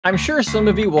I'm sure some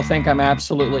of you will think I'm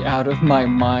absolutely out of my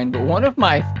mind, but one of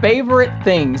my favorite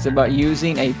things about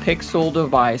using a Pixel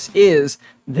device is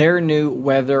their new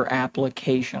weather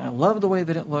application. I love the way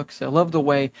that it looks. I love the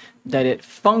way that it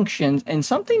functions, and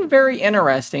something very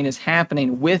interesting is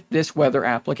happening with this weather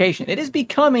application. It is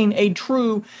becoming a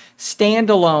true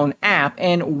standalone app,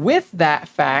 and with that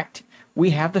fact,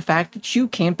 we have the fact that you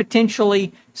can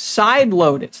potentially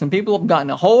sideload it. Some people have gotten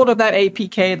a hold of that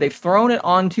APK. They've thrown it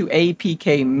onto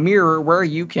APK Mirror, where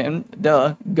you can,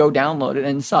 go download it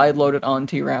and sideload it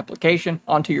onto your application,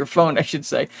 onto your phone, I should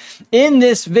say. In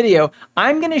this video,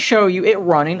 I'm going to show you it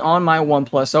running on my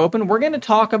OnePlus Open. We're going to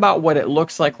talk about what it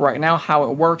looks like right now, how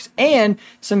it works, and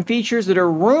some features that are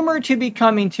rumored to be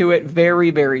coming to it very,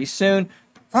 very soon.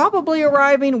 Probably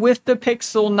arriving with the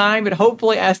Pixel 9, but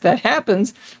hopefully as that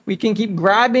happens, we can keep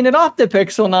grabbing it off the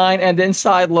Pixel 9 and then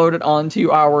sideload it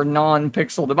onto our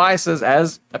non-Pixel devices,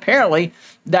 as apparently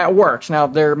that works. Now,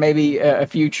 there may be a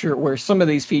future where some of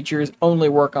these features only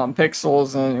work on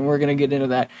Pixels, and we're going to get into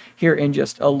that here in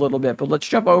just a little bit. But let's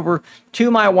jump over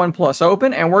to my OnePlus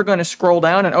Open, and we're going to scroll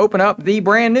down and open up the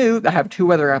brand new, I have two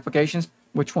weather applications.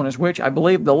 Which one is which? I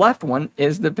believe the left one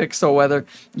is the Pixel Weather.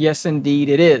 Yes, indeed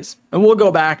it is. And we'll go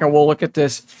back and we'll look at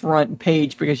this front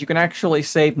page because you can actually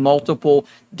save multiple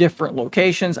different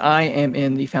locations. I am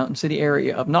in the Fountain City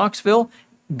area of Knoxville.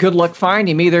 Good luck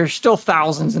finding me. There's still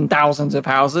thousands and thousands of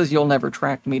houses. You'll never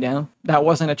track me down. That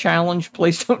wasn't a challenge.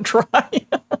 Please don't try.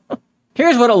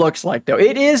 Here's what it looks like, though.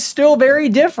 It is still very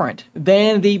different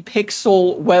than the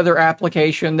Pixel weather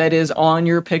application that is on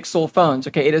your Pixel phones.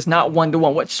 Okay, it is not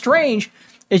one-to-one. What's strange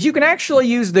is you can actually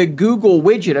use the Google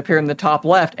widget up here in the top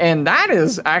left, and that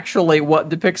is actually what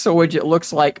the Pixel widget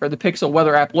looks like, or the Pixel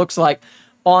weather app looks like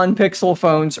on Pixel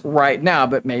phones right now.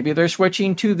 But maybe they're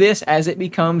switching to this as it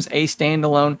becomes a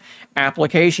standalone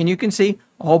application. You can see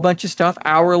a whole bunch of stuff,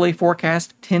 hourly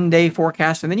forecast, 10-day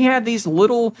forecast, and then you have these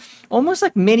little, almost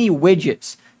like mini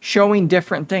widgets showing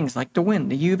different things like the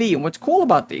wind, the UV. And what's cool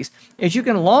about these is you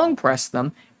can long press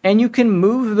them and you can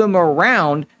move them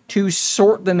around to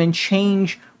sort them and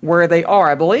change where they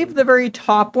are. I believe the very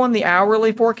top one, the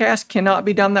hourly forecast, cannot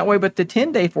be done that way, but the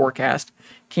 10-day forecast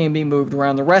can be moved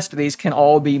around. The rest of these can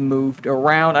all be moved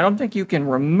around. I don't think you can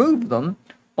remove them,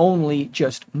 only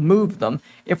just move them.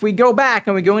 If we go back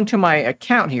and we go into my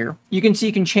account here, you can see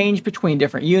you can change between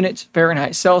different units,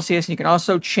 Fahrenheit, Celsius, and you can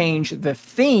also change the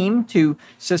theme to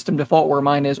system default, where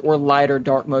mine is, or light or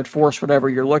dark mode, force, whatever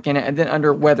you're looking at. And then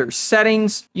under weather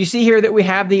settings, you see here that we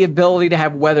have the ability to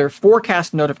have weather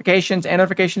forecast notifications and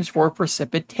notifications for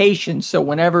precipitation. So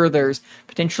whenever there's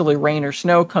potentially rain or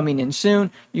snow coming in soon,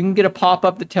 you can get a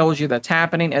pop-up that tells you that's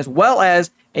happening, as well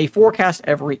as a forecast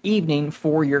every evening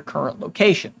for your current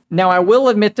location. Now, I will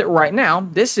admit that right now,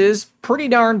 this is pretty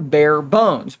darn bare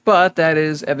bones, but that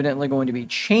is evidently going to be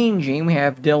changing. We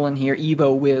have Dylan here,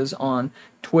 EvoWiz, on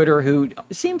Twitter, who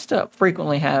seems to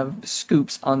frequently have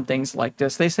scoops on things like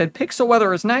this. They said Pixel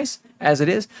weather is nice, as it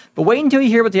is, but wait until you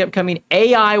hear about the upcoming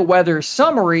AI weather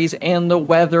summaries and the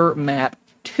weather map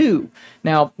 2.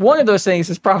 Now, one of those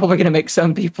things is probably going to make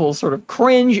some people sort of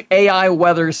cringe, AI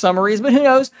weather summaries, but who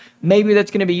knows? Maybe that's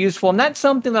going to be useful. And that's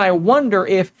something that I wonder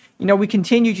if, we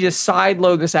continue to just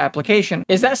sideload this application.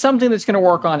 Is that something that's going to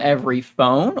work on every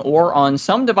phone, or on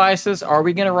some devices? Are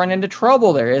we going to run into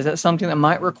trouble there? Is that something that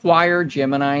might require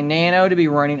Gemini Nano to be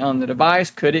running on the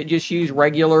device? Could it just use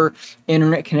regular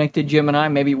internet-connected Gemini?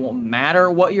 Maybe it won't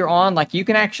matter what you're on. Like, you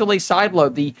can actually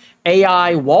sideload the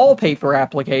AI wallpaper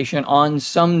application on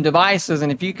some devices,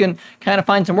 and if you can kind of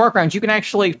find some workarounds, you can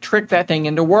actually trick that thing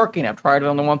into working. I've tried it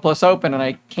on the OnePlus Open, and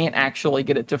I can't actually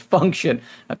get it to function.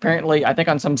 Apparently, I think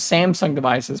on some Samsung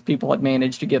devices, people had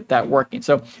managed to get that working.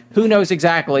 So who knows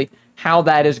exactly how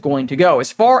that is going to go.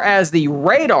 As far as the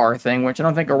radar thing, which I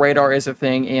don't think a radar is a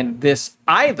thing in this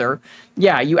either,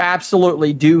 yeah, you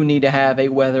absolutely do need to have a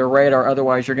weather radar.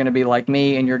 Otherwise, you're going to be like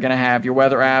me, and you're going to have your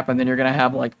weather app, and then you're going to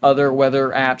have like other weather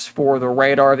apps for the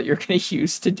radar that you're going to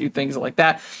use to do things like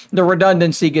that. The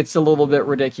redundancy gets a little bit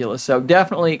ridiculous. So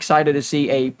definitely excited to see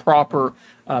a proper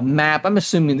map. I'm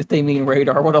assuming that they mean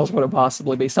radar. What else would it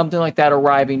possibly be? Something like that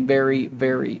arriving very,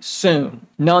 very soon.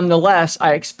 Nonetheless,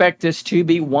 I expect this to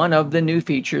be one of the new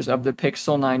features of the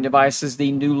Pixel 9 devices,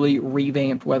 the newly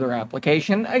revamped weather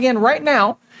application. Again, right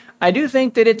now, I do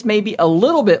think that it's maybe a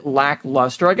little bit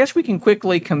lackluster. I guess we can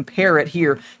quickly compare it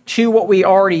here to what we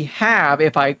already have.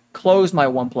 If I close my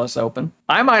OnePlus Open,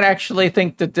 I might actually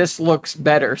think that this looks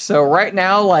better. So right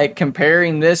now, like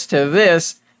comparing this to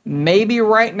this, maybe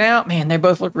right now, man, they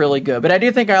both look really good. But I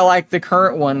do think I like the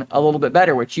current one a little bit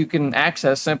better, which you can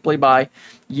access simply by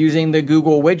using the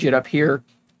Google widget up here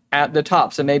at the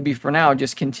top. So maybe for now,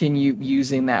 just continue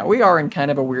using that. We are in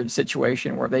kind of a weird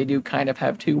situation where they do kind of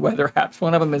have two weather apps.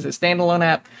 One of them is a standalone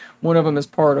app. One of them is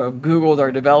part of Google.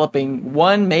 They're developing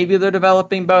one. Maybe they're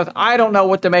developing both. I don't know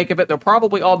what to make of it. They'll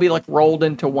probably all be like rolled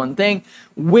into one thing.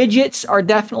 Widgets are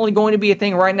definitely going to be a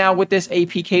thing. Right now with this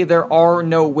APK, there are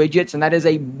no widgets, and that is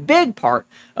a big part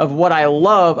of what I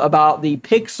love about the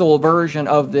Pixel version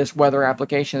of this weather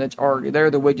application that's already there.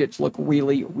 The widgets look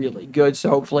really, really good. So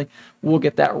hopefully we'll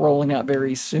get that rolling out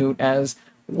very soon as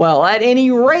well. At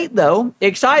any rate, though,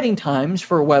 exciting times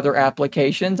for weather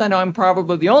applications. I know I'm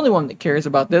probably the only one that cares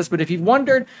about this, but if you've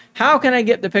wondered, how can I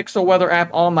get the Pixel weather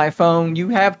app on my phone? You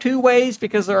have two ways,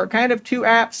 because there are kind of two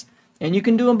apps, and you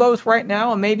can do them both right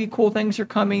now, and maybe cool things are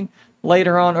coming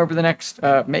later on over the next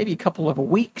maybe couple of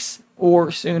weeks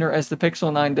or sooner, as the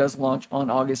Pixel 9 does launch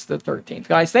on August the 13th.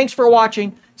 Guys, thanks for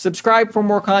watching. Subscribe for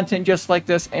more content just like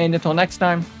this, and until next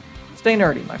time, stay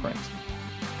nerdy, my friends.